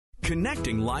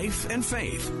Connecting life and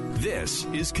faith. This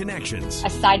is Connections.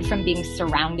 Aside from being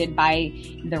surrounded by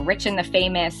the rich and the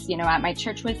famous, at my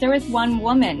church, there was one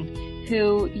woman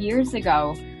who years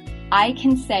ago, I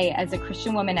can say as a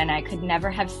Christian woman, and I could never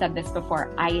have said this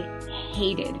before, I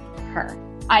hated her.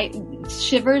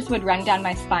 Shivers would run down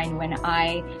my spine when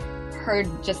I heard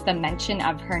just the mention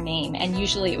of her name. And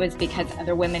usually it was because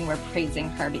other women were praising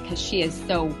her because she is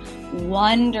so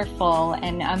wonderful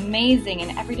and amazing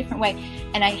in every different way.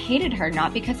 And I hated her,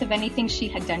 not because of anything she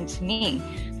had done to me,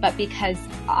 but because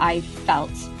I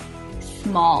felt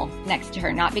small next to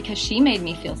her. Not because she made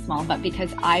me feel small, but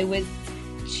because I was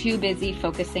too busy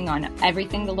focusing on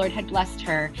everything the Lord had blessed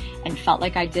her and felt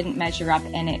like I didn't measure up.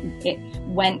 And it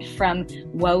went from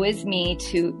woe is me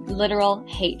to literal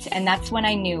hate. And that's when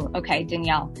I knew, okay,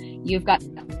 Danielle, you've got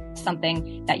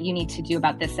something that you need to do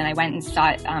about this. And I went and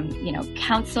sought,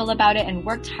 counsel about it and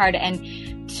worked hard. And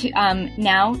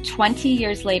now 20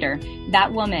 years later,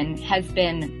 that woman has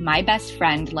been my best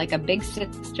friend, like a big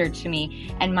sister to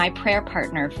me, and my prayer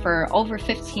partner for over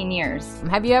 15 years.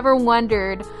 Have you ever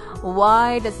wondered,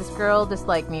 why does this girl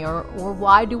dislike me, or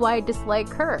why do I dislike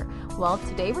her? Well,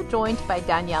 today we're joined by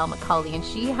Danielle McCauley, and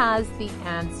she has the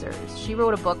answers. She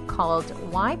wrote a book called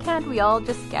Why Can't We All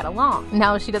Just Get Along?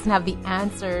 Now, she doesn't have the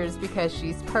answers because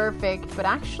she's perfect, but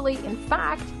actually, in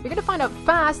fact, you're going to find out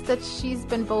fast that she's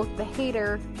been both the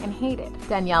hater and hated.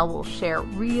 Danielle will share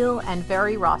real and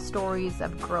very raw stories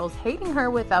of girls hating her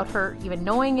without her even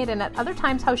knowing it, and at other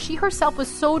times how she herself was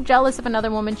so jealous of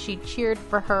another woman she cheered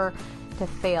for her to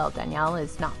fail. Danielle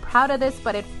is not proud of this,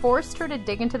 but it forced her to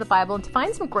dig into the Bible and to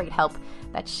find some great help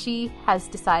that she has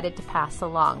decided to pass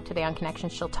along. Today on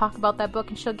Connections, she'll talk about that book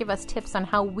and she'll give us tips on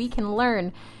how we can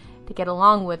learn to get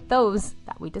along with those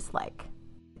that we dislike.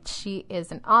 She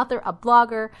is an author, a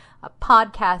blogger, a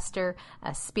podcaster,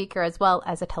 a speaker, as well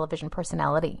as a television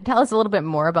personality. Tell us a little bit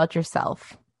more about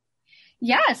yourself.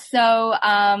 Yeah, so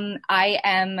I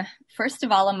am, first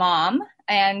of all, a mom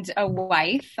and a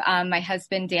wife. My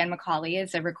husband, Dan McCauley,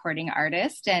 is a recording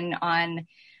artist and on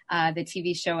the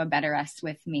TV show A Better Us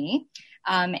with me.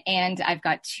 And I've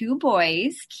got two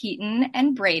boys, Keaton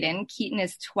and Brayden. Keaton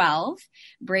is 12,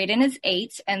 Brayden is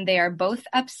 8, and they are both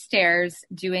upstairs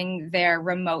doing their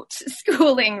remote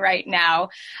schooling right now,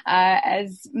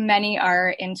 as many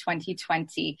are in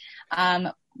 2020.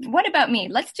 What about me?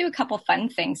 Let's do a couple fun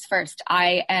things first.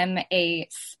 I am a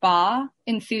spa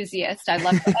enthusiast. I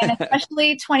love it. And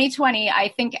especially 2020.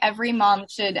 I think every mom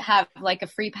should have like a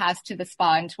free pass to the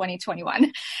spa in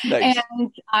 2021. Nice.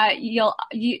 And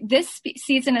this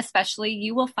season especially,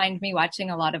 you will find me watching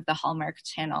a lot of the Hallmark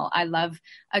Channel. I love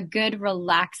a good,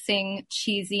 relaxing,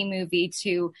 cheesy movie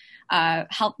to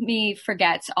help me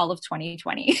forget all of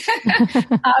 2020.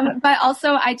 But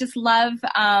also I just love...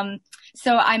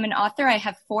 So I'm an author. I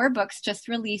have 4 books, just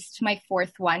released my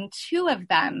 4th one. 2 of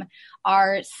them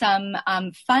are some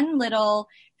fun little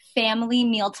family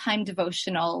mealtime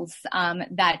devotionals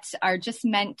that are just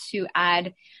meant to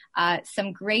add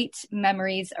some great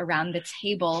memories around the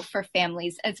table for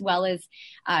families, as well as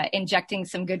injecting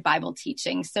some good Bible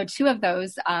teaching. So 2 of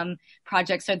those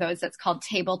projects are those that's called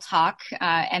Table Talk,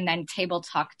 and then Table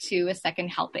Talk 2, A Second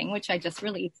Helping, which I just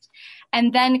released.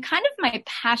 And then kind of my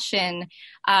passion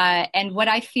and what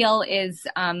I feel is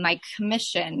my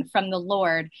commission from the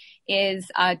Lord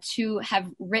is to have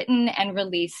written and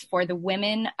released for the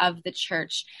women of the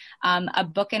church a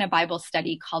book and a Bible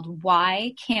study called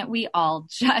Why Can't We All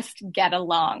Just Get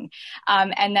Along?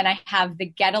 And then I have the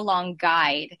Get Along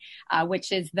Guide,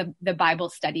 which is the Bible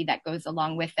study that goes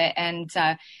along with it. And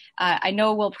I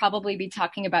know we'll probably be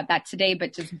talking about that today,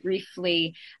 but just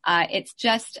briefly, it's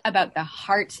just about the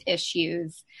heart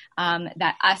issues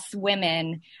that us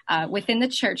women within the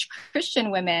church,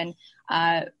 Christian women,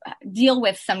 deal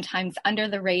with sometimes under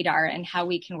the radar and how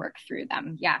we can work through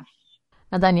them. Yeah.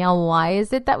 Now, Danielle, why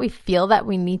is it that we feel that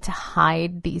we need to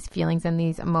hide these feelings and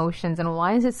these emotions? And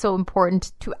why is it so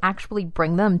important to actually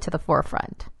bring them to the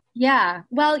forefront? Yeah.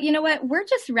 Well, you know what? We're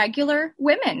just regular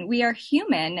women. We are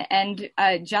human. And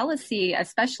jealousy,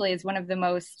 especially, is one of the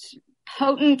most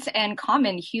potent and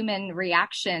common human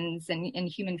reactions and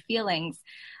human feelings.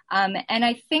 And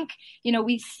I think,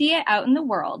 we see it out in the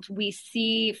world. We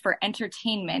see for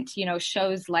entertainment,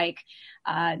 shows like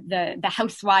the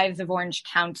Housewives of Orange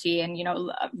County and,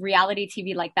 reality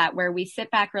TV like that, where we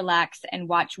sit back, relax, and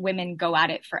watch women go at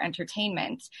it for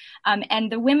entertainment.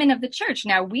 And the women of the church,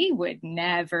 now we would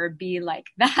never be like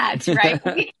that,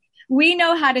 right? We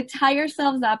know how to tie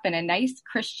ourselves up in a nice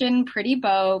Christian pretty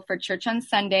bow for church on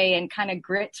Sunday and kind of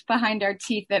grit behind our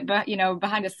teeth that,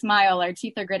 behind a smile, our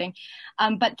teeth are gritting.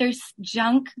 But there's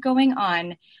junk going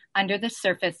on under the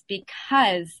surface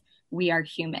because we are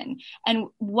human. And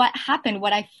what happened,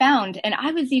 what I found, and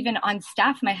I was even on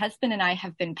staff, my husband and I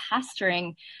have been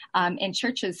pastoring in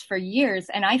churches for years.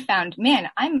 And I found, man,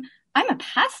 I'm a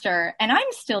pastor and I'm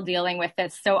still dealing with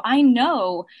this. So I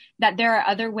know that there are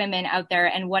other women out there.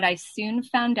 And what I soon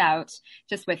found out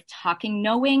just with talking,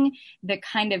 knowing the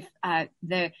kind of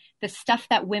the stuff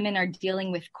that women are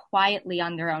dealing with quietly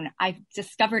on their own, I've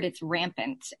discovered it's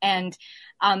rampant. And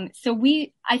so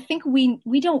I think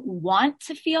we don't want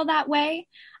to feel that way.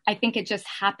 I think it just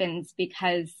happens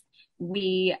because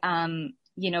we're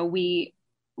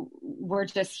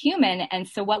just human. And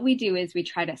so what we do is we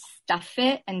try to stuff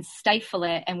it and stifle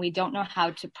it, and we don't know how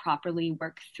to properly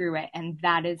work through it. And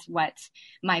that is what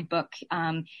my book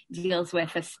deals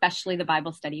with, especially the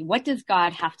Bible study. What does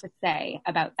God have to say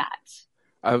about that?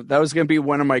 That was going to be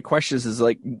one of my questions, is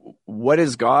like, what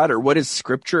does God or what does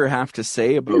Scripture have to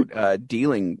say about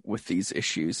dealing with these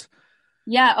issues?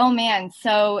 Yeah. Oh man.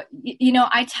 So,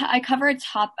 I cover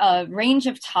a range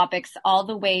of topics, all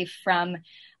the way from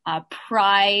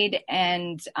pride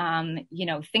and,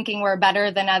 thinking we're better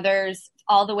than others,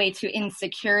 all the way to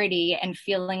insecurity and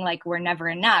feeling like we're never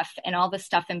enough, and all the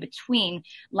stuff in between,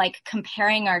 like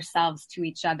comparing ourselves to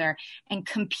each other and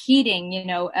competing.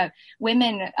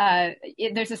 Women,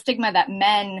 there's a stigma that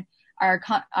men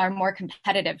are more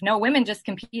competitive. No, women just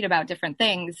compete about different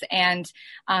things. And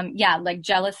like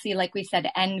jealousy, like we said,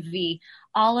 envy,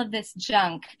 all of this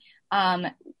junk.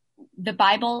 The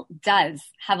Bible does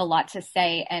have a lot to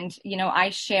say. And, I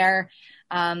share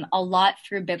a lot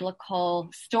through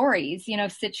biblical stories,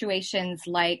 situations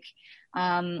like,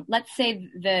 let's say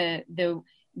the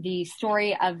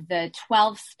story of the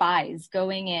 12 spies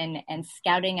going in and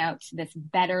scouting out this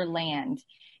better land.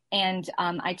 And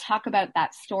I talk about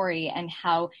that story and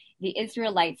how the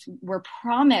Israelites were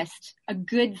promised a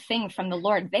good thing from the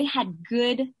Lord. They had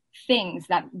good things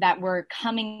that were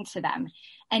coming to them.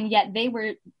 And yet they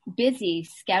were busy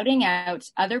scouting out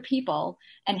other people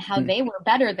and how they were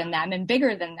better than them and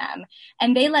bigger than them.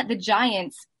 And they let the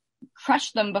giants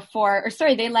crush them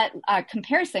they let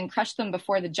comparison crush them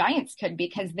before the giants could,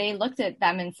 because they looked at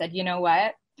them and said, you know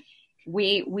what?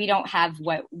 We don't have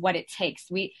what it takes.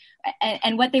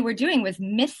 And what they were doing was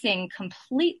missing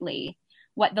completely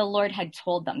what the Lord had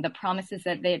told them, the promises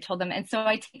that they had told them. And so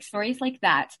I take stories like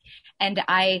that and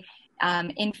I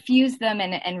infuse them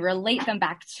and relate them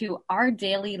back to our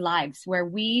daily lives, where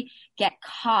we get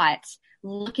caught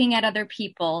looking at other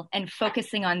people and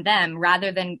focusing on them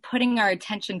rather than putting our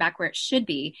attention back where it should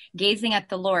be, gazing at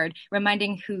the Lord,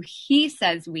 reminding who He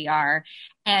says we are.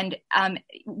 And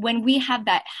when we have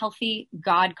that healthy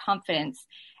God confidence,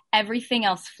 everything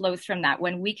else flows from that.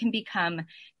 When we can become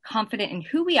confident in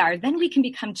who we are, then we can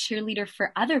become cheerleader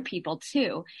for other people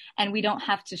too. And we don't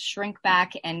have to shrink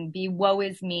back and be woe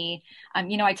is me.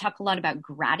 I talk a lot about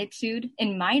gratitude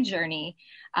in my journey.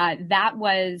 That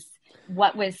was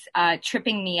what was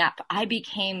tripping me up. I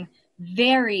became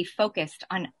very focused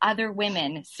on other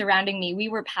women surrounding me. We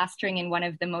were pastoring in one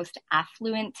of the most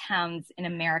affluent towns in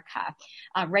America,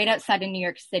 right outside of New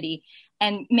York City.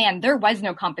 And man, there was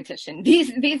no competition.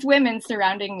 These women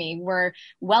surrounding me were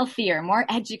wealthier, more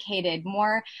educated,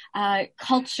 more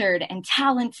cultured and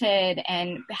talented,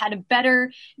 and had a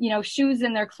better, shoes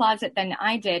in their closet than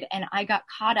I did. And I got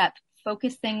caught up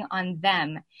focusing on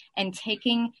them and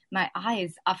taking my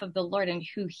eyes off of the Lord and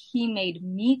who He made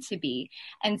me to be.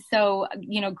 And so,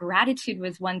 gratitude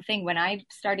was one thing. When I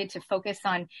started to focus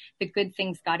on the good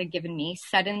things God had given me,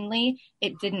 suddenly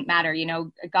it didn't matter.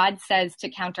 God says to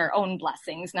count our own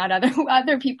blessings, not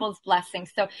other people's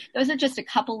blessings. So those are just a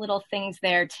couple little things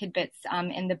there, tidbits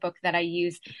in the book that I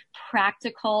use,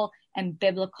 practical and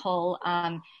biblical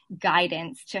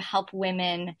guidance to help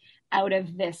women out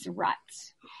of this rut.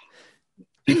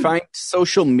 Do you find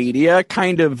social media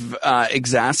kind of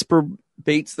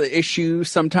exacerbates the issue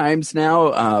sometimes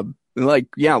now?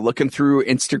 Looking through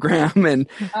Instagram, and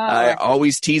I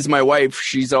always tease my wife.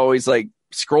 She's always like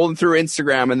scrolling through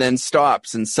Instagram and then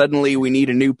stops, and suddenly we need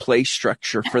a new play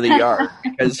structure for the yard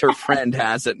because her friend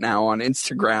has it now on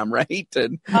Instagram, right?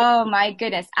 And oh my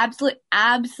goodness,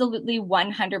 absolutely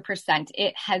 100%.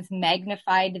 It has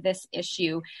magnified this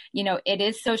issue. It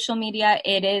is social media.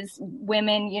 It is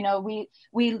women.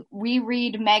 We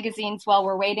read magazines while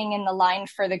we're waiting in the line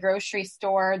for the grocery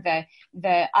store,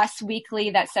 the Us Weekly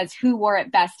that says who wore it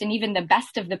best, and even the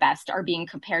best of the best are being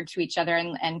compared to each other.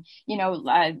 And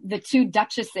the two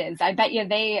duchesses, I bet you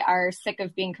they are sick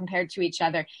of being compared to each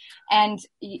other. And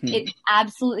it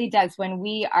absolutely does. When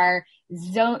we are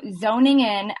zoning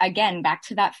in, again, back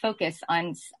to that focus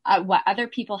on what other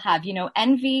people have,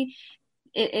 envy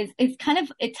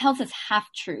it tells us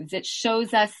half truths. It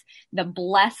shows us the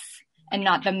bless and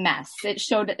not the mess. It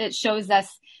shows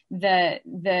us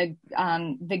the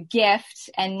gift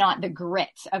and not the grit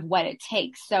of what it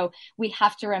takes. So we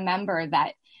have to remember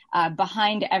that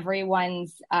behind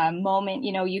everyone's moment,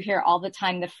 you hear all the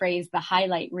time the phrase, the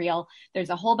highlight reel. There's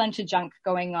a whole bunch of junk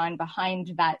going on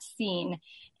behind that scene.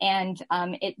 And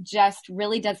it just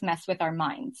really does mess with our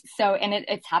minds. So, and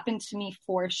it's happened to me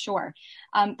for sure.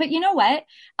 But you know what?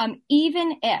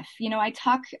 Even if, I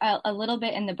talk a little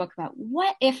bit in the book about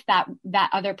what if that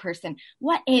other person,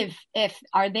 what if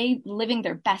are they living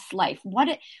their best life? What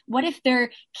if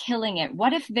they're killing it?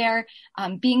 What if they're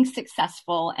being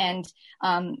successful? And,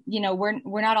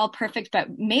 we're not all perfect, but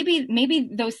maybe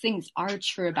those things are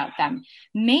true about them.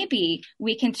 Maybe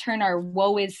we can turn our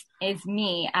woe is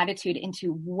me attitude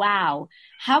into, wow,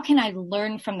 how can I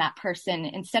learn from that person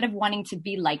instead of wanting to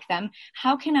be like them?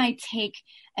 How can I take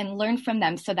and learn from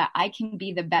them so that I can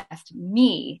be the best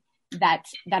me that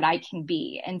I can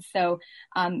be? And so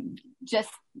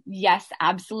yes,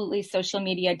 absolutely. Social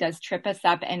media does trip us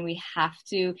up, and we have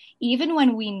to, even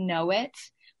when we know it,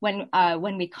 when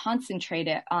we concentrate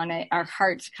on it, our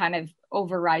heart kind of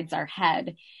overrides our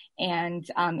head, and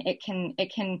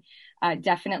it can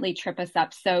definitely trip us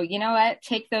up. So you know what?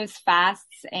 Take those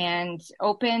fasts and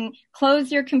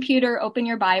close your computer, open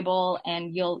your Bible,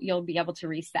 and you'll be able to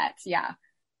reset. Yeah.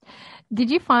 Did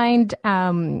you find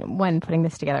when putting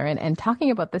this together and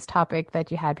talking about this topic that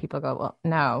you had people go, well,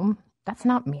 no, that's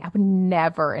not me. I would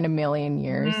never in a million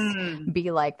years be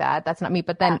like that. That's not me.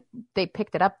 But then they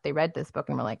picked it up, they read this book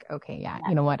and were like, okay, yeah,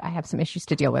 you know what? I have some issues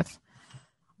to deal with.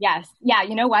 Yes. Yeah.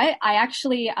 You know what? I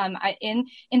actually, in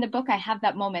the book, I have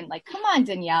that moment like, come on,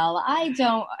 Danielle, I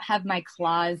don't have my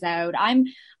claws out. I'm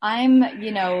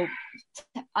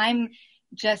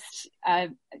just, I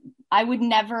would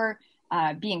never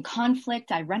be in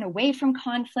conflict. I run away from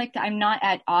conflict. I'm not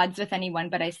at odds with anyone,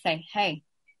 but I say, hey,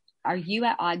 are you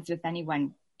at odds with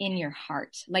anyone in your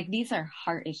heart? Like, these are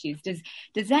heart issues.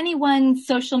 Does anyone's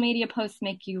social media post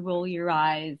make you roll your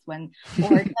eyes or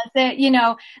does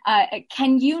it,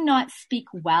 can you not speak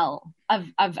well of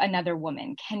another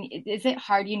woman? Is it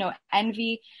hard?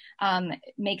 Envy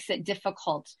makes it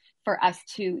difficult for us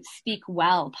to speak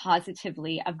well,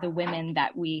 positively of the women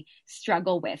that we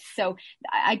struggle with. So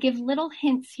I give little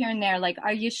hints here and there, like,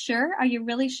 are you sure? Are you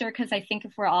really sure? Because I think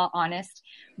if we're all honest,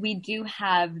 we do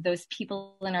have those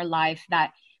people in our life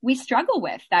that we struggle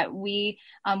with, that we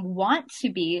want to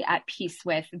be at peace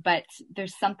with, but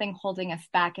there's something holding us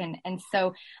back. And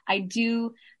so I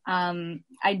do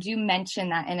mention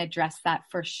that and address that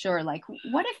for sure. Like,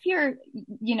 what if you're,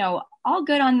 all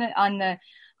good on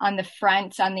the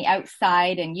front, on the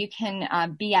outside, and you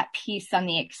can be at peace on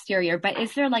the exterior, but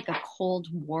is there like a cold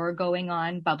war going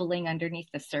on, bubbling underneath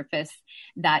the surface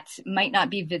that might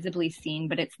not be visibly seen,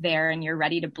 but it's there and you're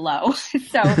ready to blow?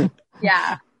 So,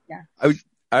 yeah.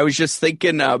 I was just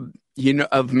thinking, of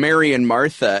Mary and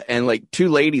Martha, and like two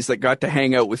ladies that got to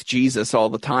hang out with Jesus all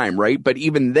the time, right? But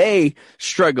even they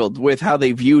struggled with how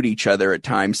they viewed each other at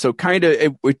times. So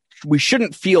we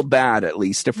shouldn't feel bad, at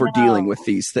least, if we're dealing with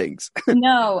these things.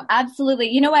 No, absolutely.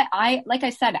 You know what? Like I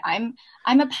said, I'm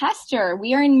a pastor.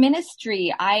 We are in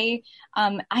ministry. I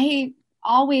want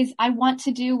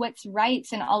to do what's right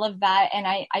and all of that. And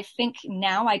I think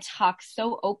now I talk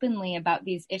so openly about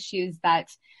these issues that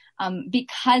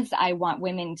because I want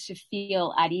women to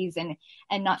feel at ease and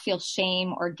not feel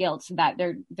shame or guilt that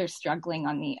they're struggling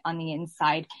on the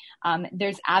inside.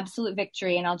 There's absolute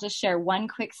victory. And I'll just share one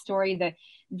quick story.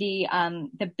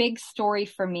 The big story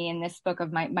for me in this book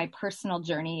of my personal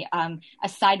journey,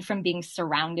 aside from being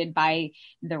surrounded by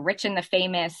the rich and the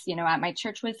famous, at my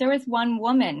church, there was one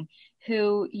woman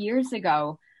who years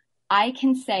ago, I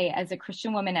can say as a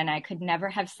Christian woman, and I could never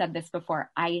have said this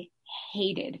before, I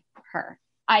hated her.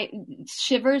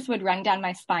 Shivers would run down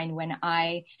my spine when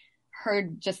I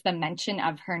heard just the mention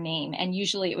of her name. And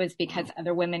usually it was because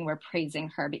other women were praising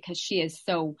her because she is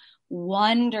so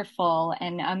wonderful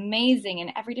and amazing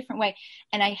in every different way.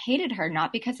 And I hated her,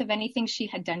 not because of anything she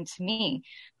had done to me,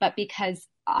 but because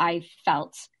I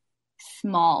felt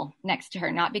small next to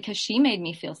her, not because she made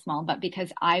me feel small, but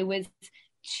because I was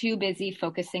too busy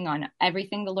focusing on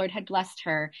everything the Lord had blessed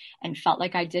her and felt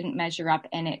like I didn't measure up.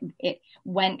 And it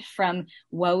went from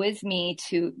woe is me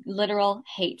to literal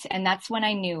hate. And that's when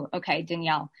I knew, okay,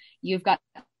 Danielle, you've got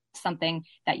something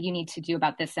that you need to do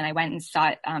about this. And I went and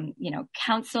sought,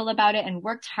 counsel about it and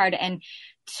worked hard. And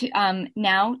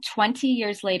now 20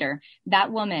 years later,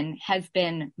 that woman has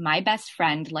been my best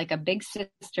friend, like a big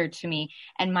sister to me,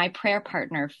 and my prayer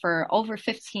partner for over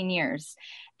 15 years.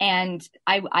 And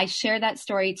I share that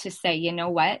story to say, you know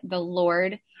what? The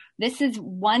Lord this is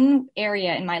one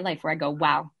area in my life where I go,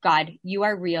 wow, God, you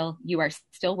are real. You are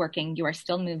still working. You are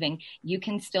still moving. You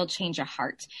can still change a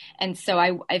heart. And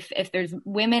so if there's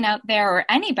women out there or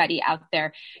anybody out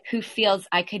there who feels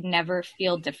I could never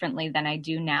feel differently than I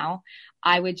do now,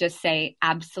 I would just say,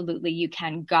 absolutely, you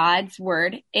can. God's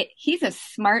word, he's a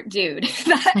smart dude.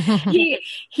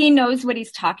 He knows what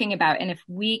he's talking about. And if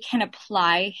we can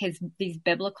apply these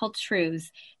biblical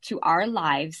truths to our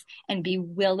lives and be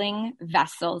willing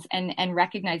vessels and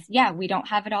recognize, yeah, we don't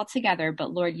have it all together,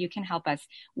 but Lord, you can help us.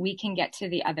 We can get to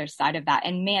the other side of that.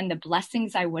 And man, the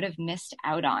blessings I would have missed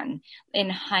out on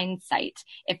in hindsight,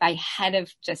 if I had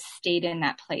have just stayed in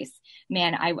that place,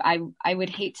 man, I would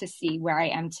hate to see where I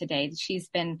am today. She's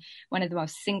been one of the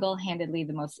most single-handedly,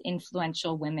 the most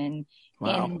influential women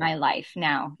in my life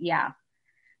now. Yeah.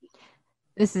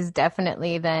 This is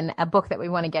definitely then a book that we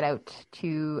want to get out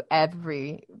to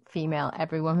every female,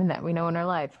 every woman that we know in our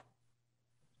life.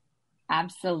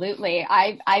 Absolutely.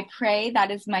 I pray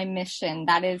that is my mission.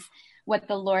 That is what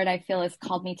the Lord, I feel, has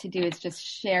called me to do, is just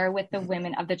share with the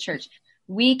women of the church.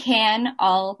 We can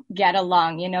all get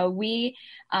along.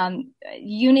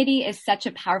 Unity is such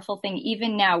a powerful thing.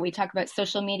 Even now, we talk about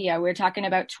social media. We're talking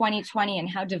about 2020 and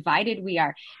how divided we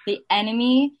are. The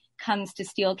enemy comes to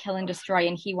steal, kill, and destroy,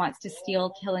 and he wants to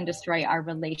steal, kill, and destroy our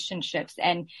relationships.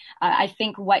 And I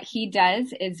think what he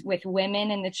does is with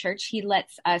women in the church, he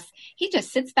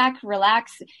just sits back,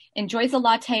 relax, enjoys a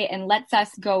latte, and lets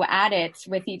us go at it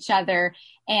with each other.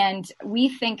 And we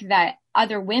think that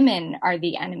other women are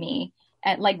the enemy.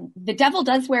 Like the devil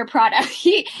does wear Prada.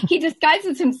 He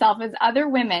disguises himself as other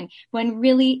women when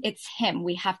really it's him.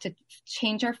 We have to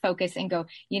change our focus and go,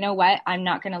 you know what? I'm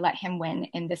not going to let him win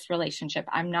in this relationship.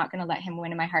 I'm not going to let him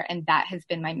win in my heart. And that has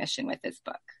been my mission with this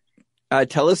book.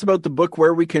 Tell us about the book,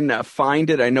 where we can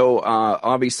find it. I know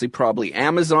obviously probably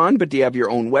Amazon, but do you have your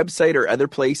own website or other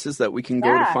places that we can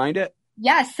go to find it?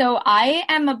 Yeah, so I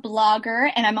am a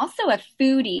blogger and I'm also a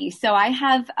foodie. So I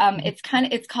have, it's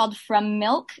called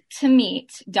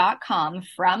FromMilkToMeat.com,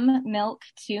 From Milk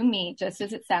to Meat, just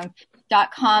as it sounds,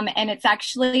 .com. And it's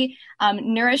actually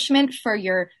nourishment for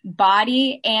your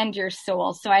body and your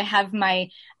soul. So I have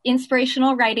my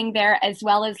inspirational writing there, as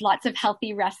well as lots of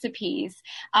healthy recipes.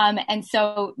 And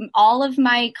so all of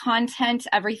my content,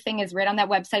 everything is right on that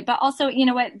website. But also, you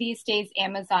know what, these days,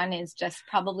 Amazon is just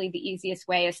probably the easiest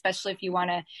way, especially if you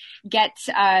want to get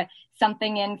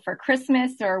something in for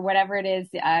Christmas or whatever it is.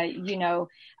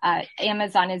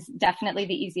 Amazon is definitely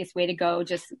the easiest way to go.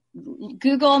 Just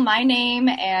Google my name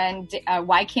and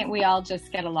why can't we all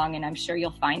just get along? And I'm sure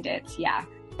you'll find it. Yeah.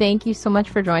 Thank you so much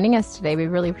for joining us today. We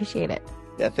really appreciate it.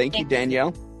 Yeah, thank you,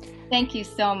 Danielle. Thank you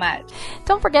so much.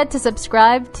 Don't forget to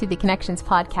subscribe to the Connections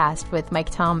podcast with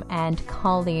Mike Tom and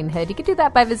Colleen Hood. You can do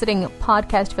that by visiting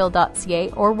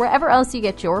podcastville.ca or wherever else you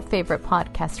get your favorite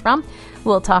podcast from.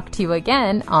 We'll talk to you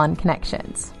again on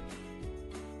Connections.